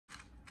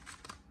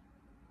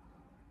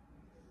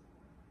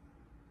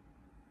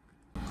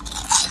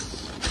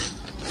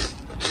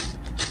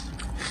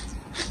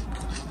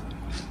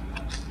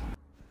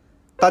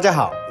大家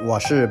好，我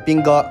是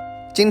斌哥。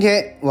今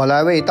天我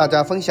来为大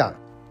家分享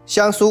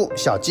香酥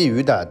小鲫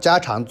鱼的家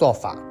常做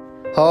法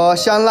和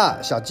香辣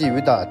小鲫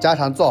鱼的家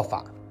常做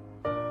法。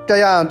这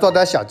样做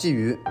的小鲫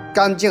鱼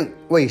干净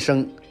卫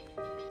生，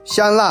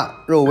香辣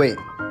入味，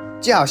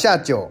既好下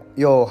酒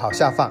又好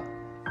下饭，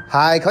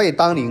还可以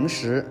当零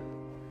食。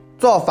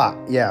做法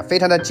也非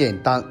常的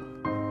简单。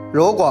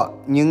如果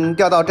您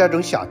钓到这种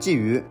小鲫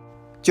鱼，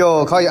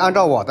就可以按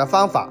照我的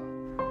方法，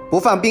不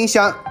放冰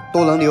箱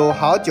都能留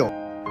好久，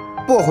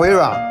不回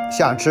软，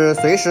想吃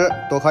随时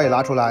都可以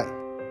拿出来。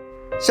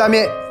下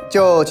面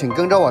就请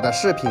跟着我的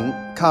视频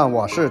看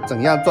我是怎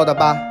样做的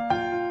吧。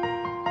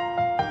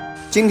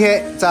今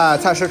天在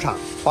菜市场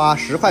花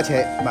10块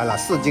钱买了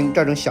4斤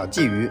这种小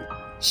鲫鱼。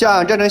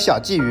像这种小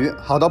鲫鱼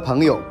好多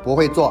朋友不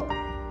会做，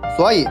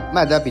所以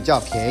卖得比较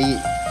便宜。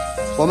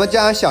我们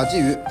将小鲫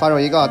鱼放入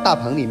一个大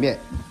盆里面，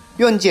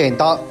用剪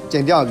刀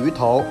剪掉鱼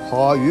头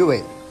和鱼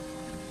尾，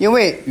因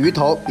为鱼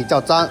头比较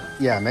脏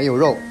也没有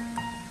肉，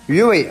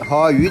鱼尾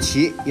和鱼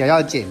鳍也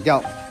要剪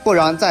掉，不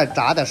然在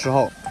炸的时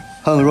候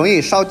很容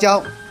易烧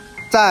焦。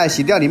再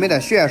洗掉里面的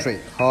血水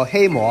和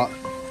黑膜，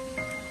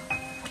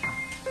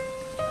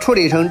处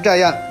理成这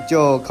样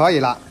就可以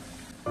了。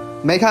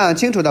没看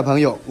清楚的朋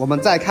友，我们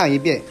再看一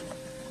遍。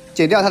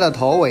剪掉它的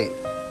头尾，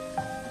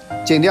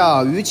剪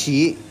掉鱼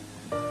鳍，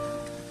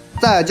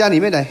再将里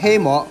面的黑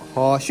膜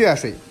和血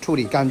水处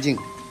理干净。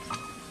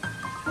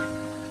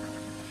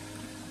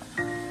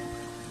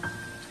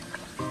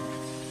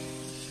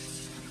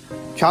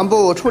全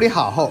部处理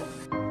好后，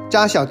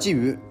将小鲫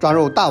鱼装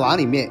入大碗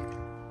里面。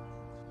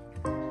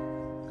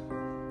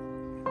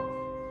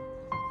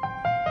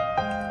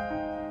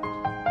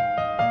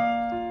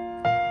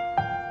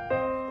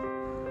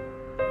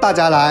大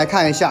家来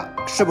看一下，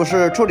是不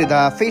是处理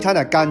得非常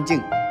的干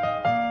净？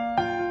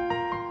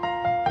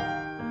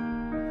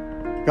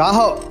然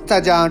后再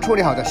将处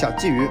理好的小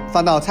鲫鱼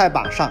放到菜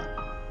板上，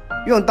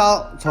用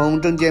刀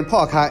从中间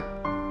破开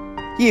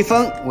，1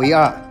分为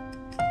2。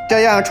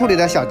这样处理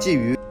的小鲫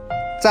鱼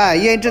在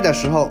腌制的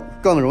时候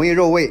更容易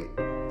入味，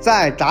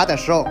在炸的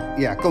时候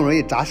也更容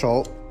易炸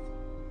熟。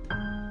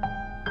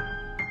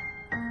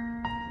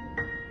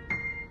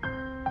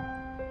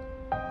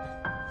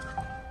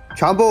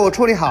全部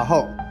处理好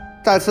后，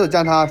再次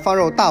将它放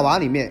入大碗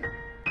里面，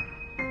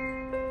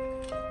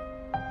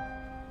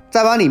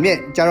再往里面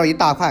加入1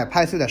大块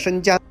拍碎的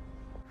生姜，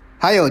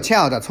还有切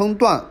好的葱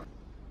段，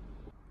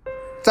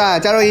再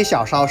加入1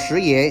小勺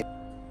食盐，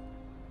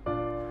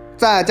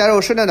再加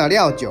入适量的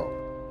料酒，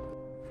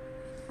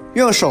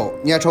用手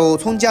捏出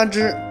葱姜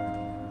汁，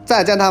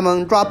再将它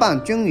们抓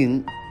拌均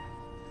匀。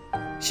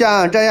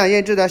像这样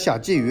腌制的小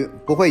鲫鱼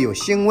不会有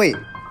腥味，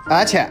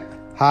而且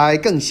还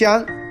更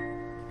香。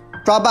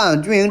抓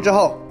拌均匀之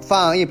后，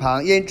放一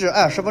旁腌制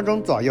20分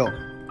钟左右。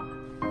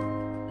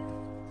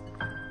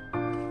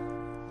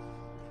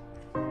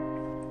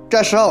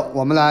这时候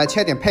我们来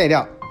切点配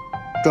料，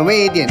准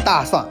备一点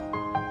大蒜，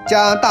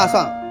将大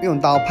蒜用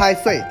刀拍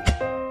碎，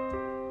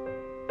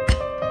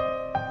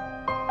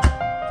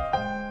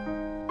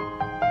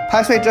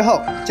拍碎之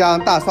后将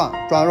大蒜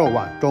装入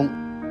碗中，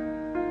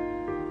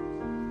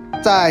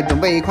再准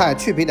备1块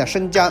去皮的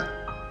生姜，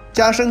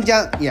将生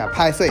姜也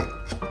拍碎，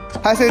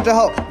拍碎之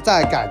后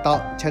再改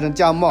刀切成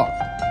姜末，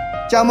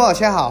姜末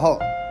切好后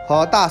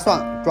和大蒜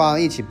装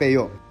一起备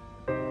用。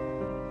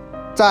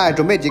再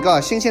准备几个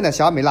新鲜的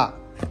小米辣，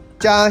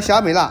将小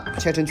米辣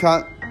切成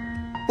圈，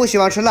不喜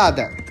欢吃辣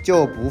的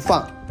就不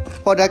放，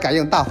或者改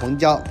用大红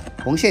椒、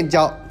红线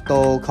椒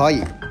都可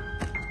以。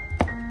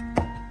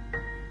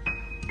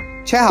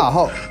切好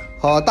后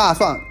和大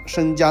蒜、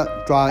生姜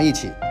装一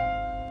起，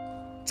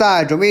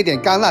再准备一点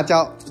干辣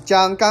椒，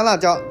将干辣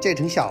椒切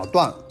成小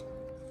段，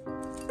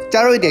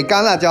加入一点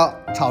干辣椒，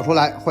炒出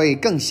来会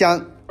更香。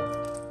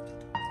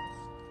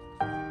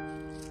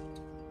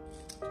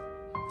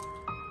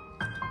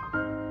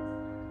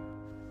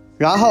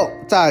然后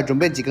再准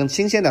备几根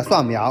新鲜的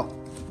蒜苗，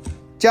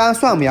将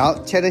蒜苗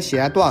切成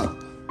斜段，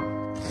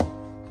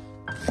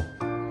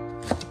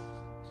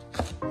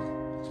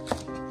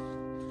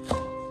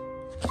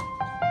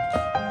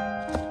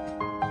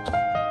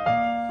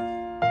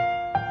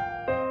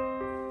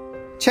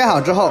切好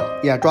之后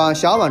也装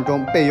小碗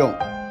中备用。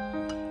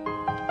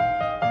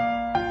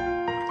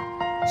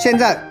现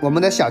在我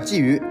们的小鲫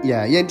鱼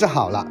也腌制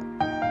好了，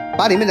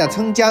把里面的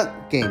葱姜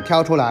给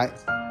挑出来，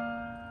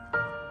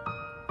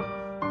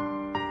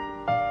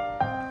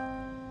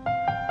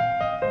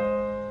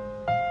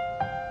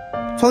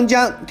葱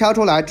姜挑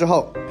出来之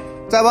后，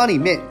再往里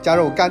面加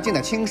入干净的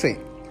清水，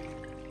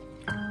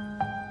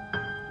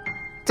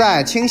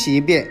再清洗一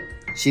遍，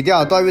洗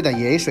掉多余的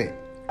盐水，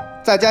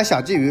再将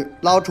小鲫鱼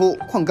捞出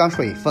控干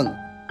水分。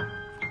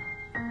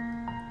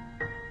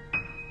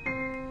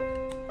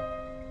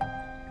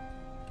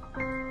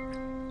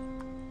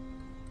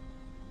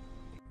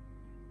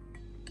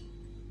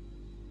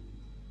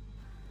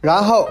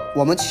然后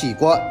我们起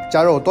锅，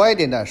加入多一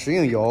点的食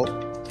用油，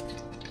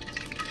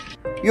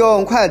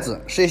用筷子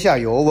试一下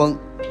油温，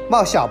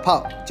冒小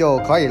泡就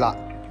可以了。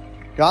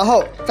然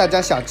后再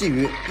将小鲫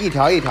鱼一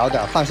条一条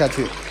的放下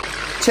去，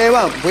千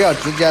万不要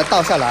直接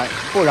倒下来，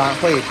不然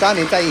会粘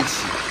连在一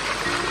起。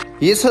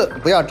一次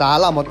不要炸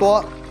那么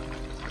多，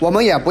我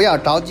们也不要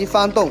着急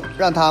翻动，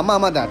让它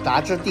慢慢的炸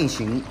至定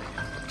型，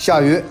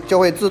小鱼就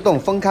会自动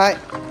分开。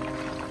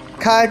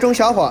开中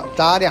小火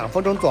炸2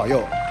分钟左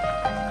右。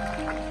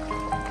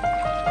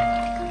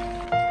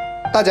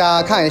大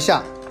家看一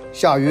下，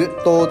小鱼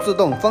都自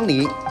动分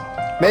离，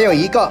没有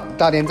一个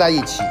粘连在一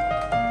起。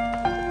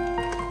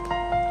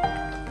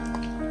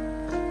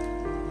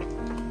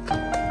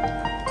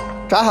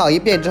炸好一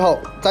遍之后，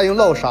再用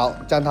漏勺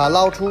将它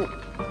捞出。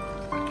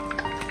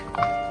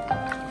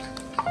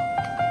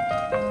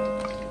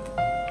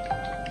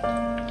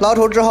捞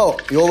出之后，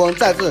油温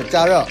再次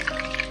加热，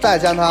再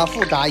将它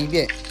复炸一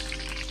遍。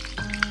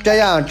这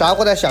样炸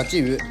过的小鲫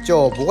鱼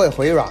就不会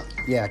回软，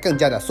也更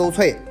加的酥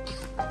脆。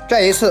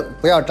这一次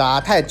不要炸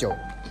太久，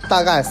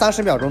大概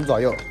30秒钟左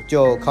右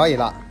就可以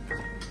了。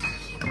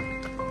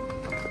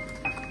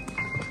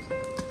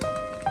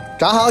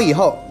炸好以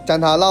后，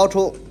将它捞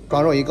出，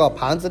装入一个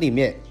盘子里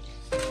面，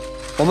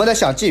我们的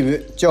小鲫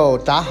鱼就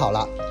炸好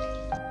了。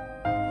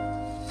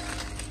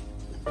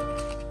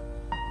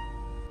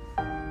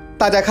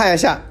大家看一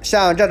下，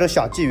像这种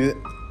小鲫鱼，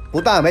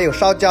不但没有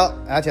烧焦，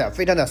而且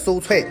非常的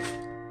酥脆。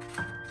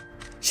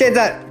现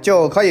在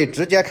就可以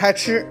直接开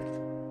吃。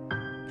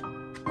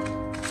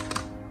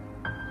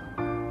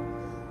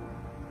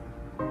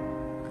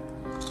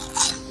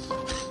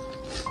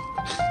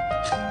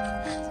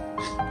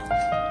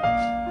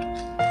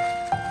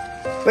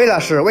为了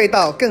使味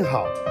道更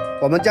好，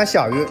我们将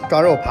小鱼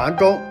装入盘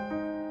中，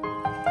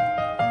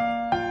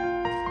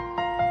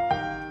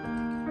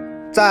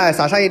再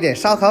撒上一点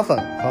烧烤粉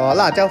和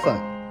辣椒粉，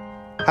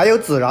还有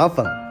孜然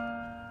粉，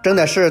真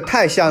的是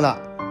太香了，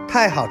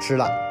太好吃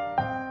了。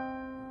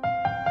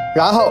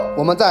然后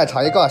我们再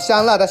炒一个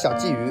香辣的小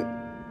鲫鱼，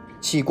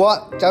起锅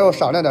加入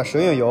少量的食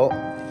用油，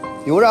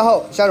油热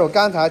后下入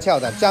刚才切好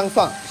的姜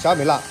蒜、小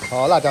米辣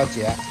和辣椒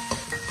节，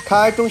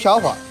开中小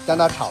火将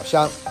它炒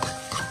香。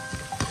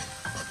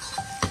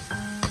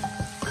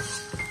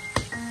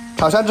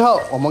炒香之后，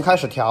我们开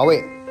始调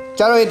味，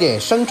加入一点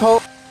生抽，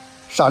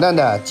少量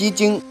的鸡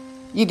精，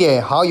一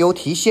点蚝油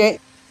提鲜，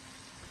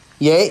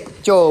盐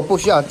就不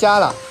需要加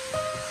了。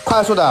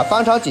快速的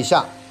翻炒几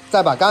下，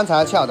再把刚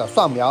才切好的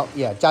蒜苗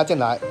也加进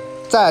来，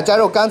再加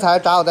入刚才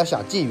炸好的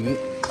小鲫鱼，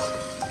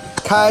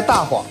开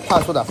大火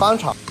快速的翻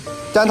炒，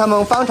将它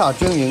们翻炒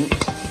均匀，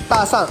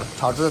大蒜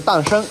炒至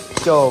淡生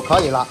就可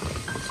以了，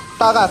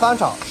大概翻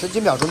炒10几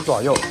秒钟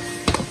左右。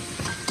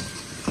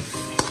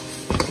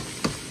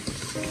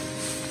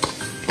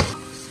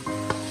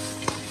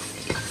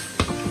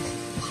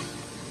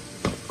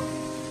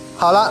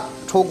好了，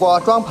出锅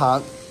装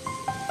盘。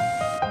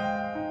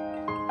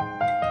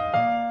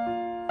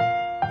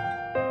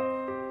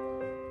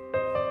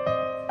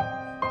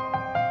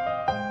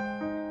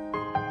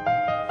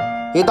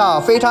一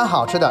道非常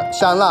好吃的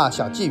香辣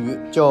小鲫鱼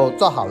就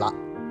做好了。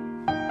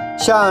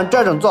像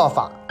这种做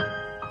法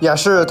也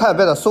是特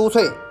别的酥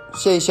脆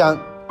鲜香，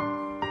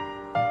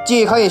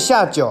既可以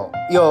下酒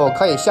又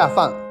可以下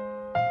饭，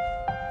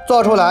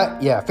做出来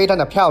也非常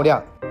的漂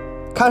亮，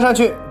看上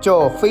去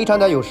就非常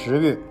的有食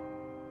欲。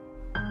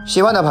喜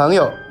欢的朋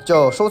友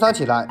就收藏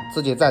起来，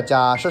自己在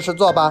家试试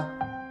做吧。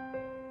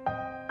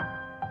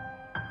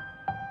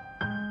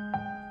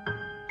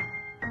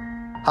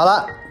好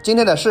了，今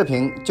天的视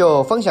频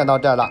就分享到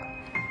这了，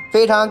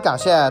非常感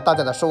谢大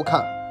家的收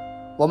看，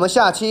我们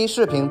下期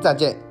视频再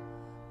见，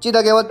记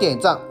得给我点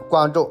赞、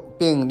关注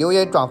并留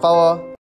言转发哦。